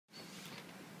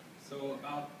So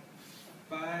about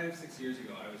 5-6 years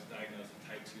ago, I was diagnosed with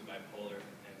type 2 bipolar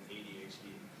and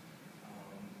ADHD.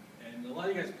 And a lot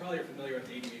of you guys probably are familiar with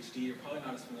ADHD. You're probably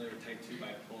not as familiar with type 2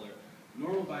 bipolar.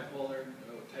 Normal bipolar,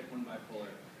 type 1 bipolar,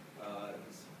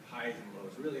 is highs and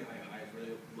lows, really high highs,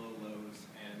 really low lows,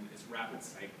 and it's rapid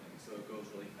cycling, so it goes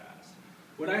really fast.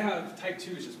 What I have, type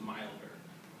 2, is just milder.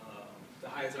 The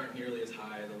highs aren't nearly as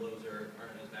high, the lows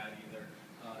aren't as bad either.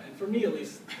 And for me, at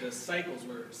least, the cycles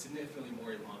were significantly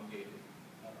more elongated.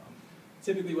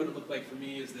 Typically what it looked like for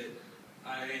me is that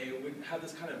I would have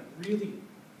this kind of really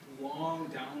long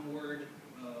downward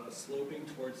sloping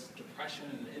towards depression,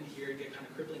 and in here it'd get kind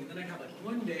of crippling, and then I'd have like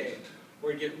one day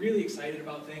where I'd get really excited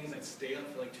about things. I'd stay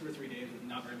up for like 2 or 3 days with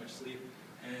not very much sleep,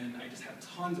 and I just have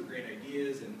tons of great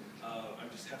ideas, and I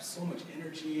just have so much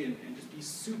energy and just be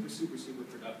super, super, super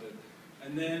productive.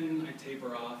 And then I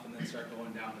taper off and then start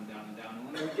going down and down and down. And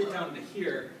when I would get down to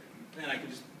here, man, I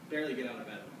could just barely get out of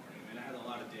bed in the morning. And I had a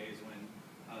lot of days when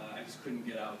I just couldn't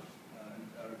get out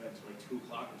of bed until like 2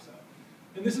 o'clock or so.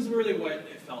 And this is really what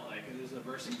it felt like. There's a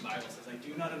verse in the Bible that says, I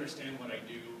do not understand what I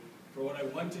do, for what I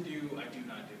want to do, I do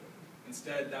not do.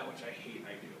 Instead, that which I hate,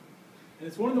 I do. And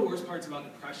it's one of the worst parts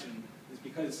about depression is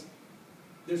because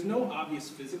there's no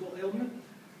obvious physical ailment.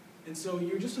 And so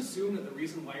you just assume that the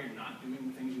reason why you're not doing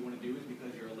the things you want to do is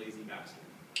because you're a lazy bastard,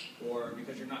 or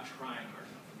because you're not trying hard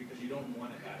enough, or because you don't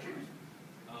want it bad enough.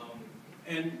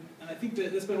 And I think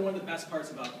that that's been one of the best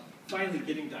parts about finally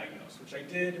getting diagnosed, which I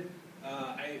did.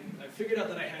 I figured out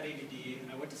that I had ADD.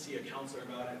 I went to see a counselor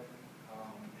about it,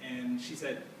 and she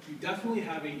said, you definitely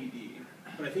have ADD,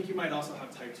 but I think you might also have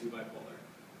type 2 bipolar.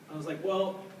 I was like,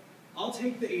 well, I'll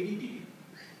take the ADD,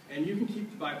 and you can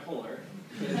keep the bipolar.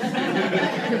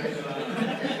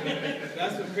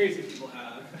 That's what crazy people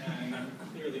have, and I'm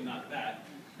clearly not that.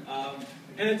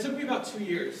 And it took me about 2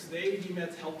 years. The ADD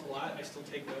meds helped a lot. I still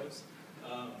take those.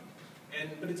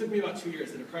 But it took me about 2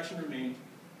 years. The depression remained,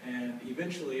 and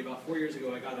eventually, about 4 years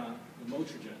ago, I got on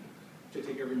Lamotrigine, which I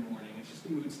take every morning. It's just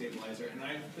a mood stabilizer, and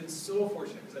I've been so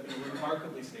fortunate because I've been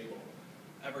remarkably stable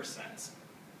ever since.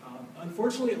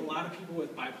 Unfortunately, a lot of people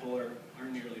with bipolar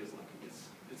aren't nearly as lucky.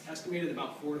 It's estimated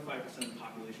about 4 to 5% of the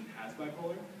population has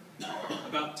bipolar.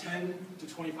 About 10 to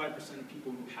 25% of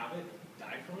people who have it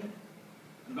die from it.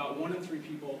 And about 1 in 3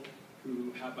 people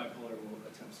who have bipolar will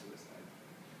attempt suicide.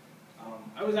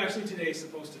 I was actually today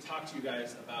supposed to talk to you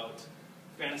guys about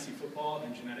fantasy football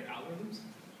and genetic algorithms.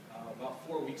 About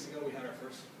 4 weeks ago, we had our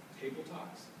first table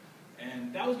talks.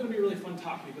 And that was going to be a really fun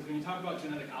talk, because when you talk about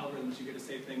genetic algorithms, you get to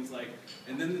say things like,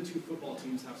 and then the 2 football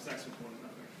teams have sex with one another.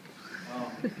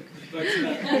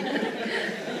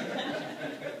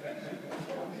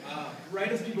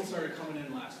 Right as people started coming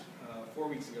in 4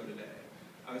 weeks ago today,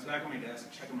 I was back on my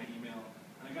desk checking my email,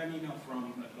 and I got an email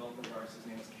from a developer of ours. His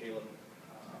name is Caleb.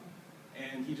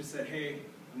 And he just said, hey,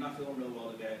 I'm not feeling really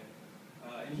well today.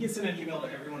 And he had sent an email to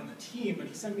everyone on the team, but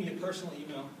he sent me a personal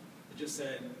email that just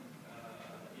said,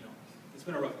 it's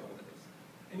been a rough couple of days.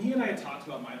 And he and I had talked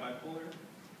about my bipolar,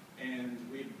 and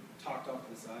we talked off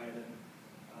to the side, and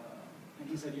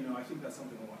he said, I think that's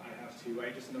something I have too. I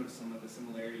just noticed some of the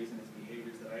similarities in his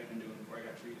behaviors that I had been doing before I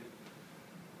got treated.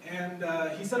 And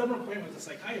he set up an appointment with a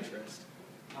psychiatrist,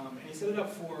 and he set it up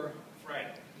for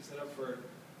Friday. He set up for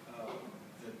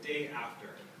the day after,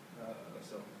 the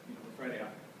Friday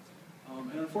after.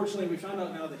 And unfortunately, we found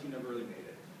out now that he never really made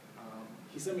it.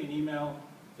 He sent me an email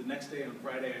the next day on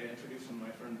Friday. I introduced him to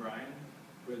my friend Brian,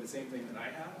 who had the same thing that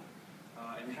I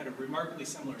have, and had a remarkably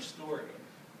similar story.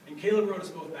 And Caleb wrote us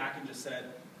both back and just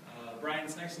said, Brian,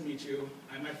 it's nice to meet you.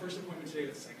 I had my first appointment today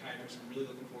with a psychiatrist. I'm really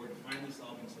looking forward to finally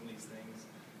solving some of these things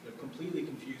that have completely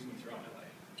confused me throughout my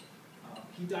life.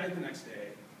 He died the next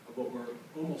day of what we're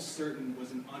almost certain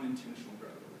was an unintentional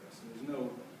drug overdose. So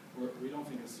we don't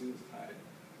think it's suicide.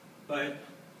 But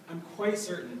I'm quite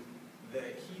certain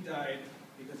that he died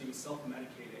because he was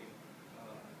self-medicating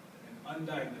an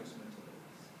undiagnosed mental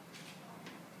illness.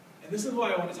 And this is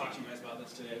why I want to talk to you guys about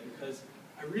this today, because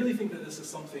I really think that this is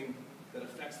something that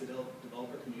affects the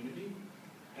developer community,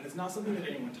 and it's not something that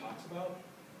anyone talks about.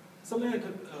 It's something that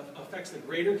affects the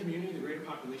greater community, the greater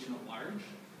population at large.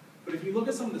 But if you look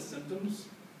at some of the symptoms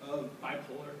of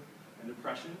bipolar and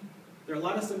depression, there are a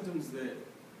lot of symptoms that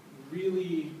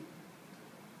really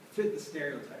fit the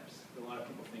stereotypes that a lot of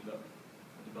people think of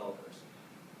developers.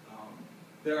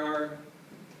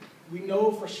 We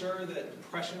know for sure that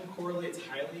depression correlates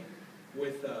highly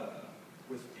with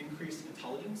increased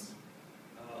intelligence.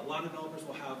 A lot of developers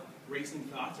will have racing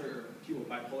thoughts, or people with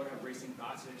bipolar have racing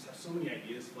thoughts. They just have so many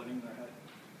ideas flooding in their head.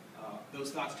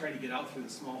 Those thoughts try to get out through the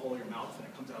small hole of your mouth, and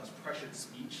it comes out as pressured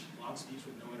speech, long speech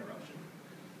with no interruption.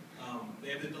 They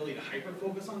have the ability to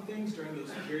hyper-focus on things. During those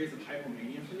periods of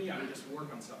hypomania for me, I would just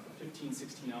work on stuff for 15,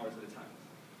 16 hours at a time.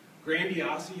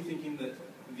 Grandiosity, thinking that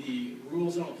the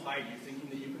rules don't apply to you, thinking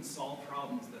that you can solve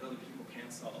problems that other people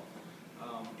can't solve.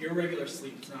 Irregular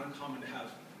sleep. It's not uncommon to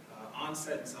have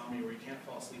onset insomnia where you can't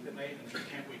fall asleep at night and you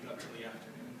can't wake up till the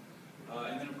afternoon.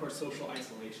 And then, of course, social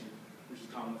isolation, which is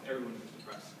common with everyone who's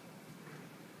depressed.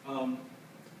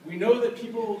 We know that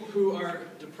people who are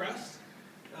depressed,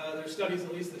 there are studies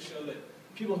at least that show that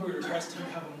people who are depressed tend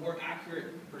to have a more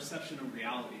accurate perception of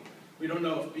reality. We don't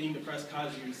know if being depressed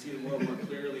causes you to see the world more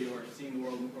clearly or if seeing the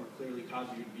world more clearly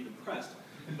causes you to be depressed.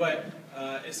 But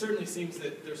it certainly seems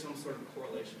that there's some sort of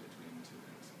correlation between the two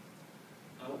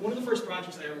things. One of the first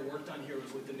projects I ever worked on here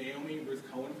was with the Naomi Ruth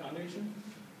Cohen Foundation.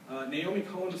 Naomi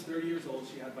Cohen was 30 years old,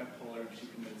 she had bipolar, she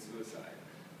committed suicide.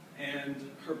 And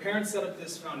her parents set up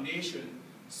this foundation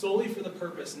solely for the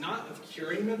purpose not of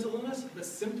curing mental illness, but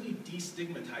simply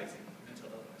destigmatizing mental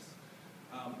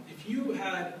illness. If you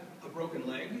had a broken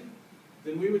leg,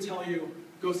 then we would tell you,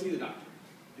 go see the doctor.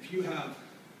 If you have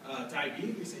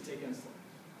diabetes, we say take insulin.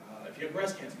 If you have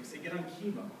breast cancer, we say get on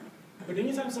chemo. But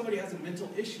anytime somebody has a mental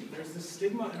issue, there's this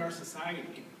stigma in our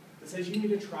society that says you need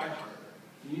to try harder.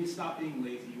 You need to stop being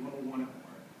lazy. You want to want it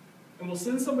more. And we'll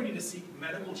send somebody to seek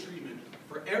medical treatment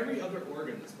for every other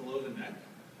organ that's below the neck.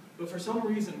 But for some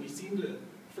reason, we seem to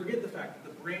forget the fact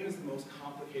that the brain is the most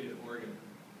complicated organ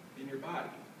in your body.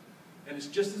 And it's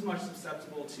just as much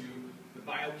susceptible to the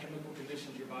biochemical conditions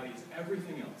of your body as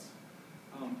everything else.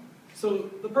 So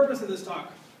the purpose of this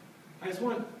talk, I just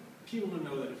want people to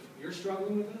know that if you're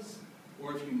struggling with this,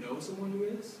 or if you know someone who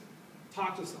is,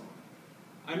 talk to someone.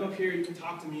 I'm up here, you can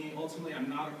talk to me. Ultimately, I'm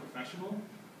not a professional.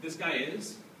 This guy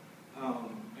is.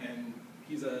 And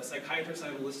he's a psychiatrist. I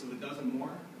have a list of a dozen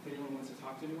more, if anyone wants to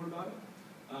talk to anyone about it.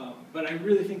 But I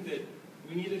really think that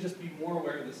we need to just be more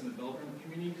aware of this in the Belgium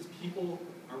community, because people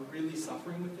are really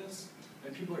suffering with this,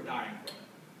 and people are dying from it.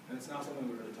 And it's not something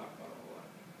we really talk about a whole lot.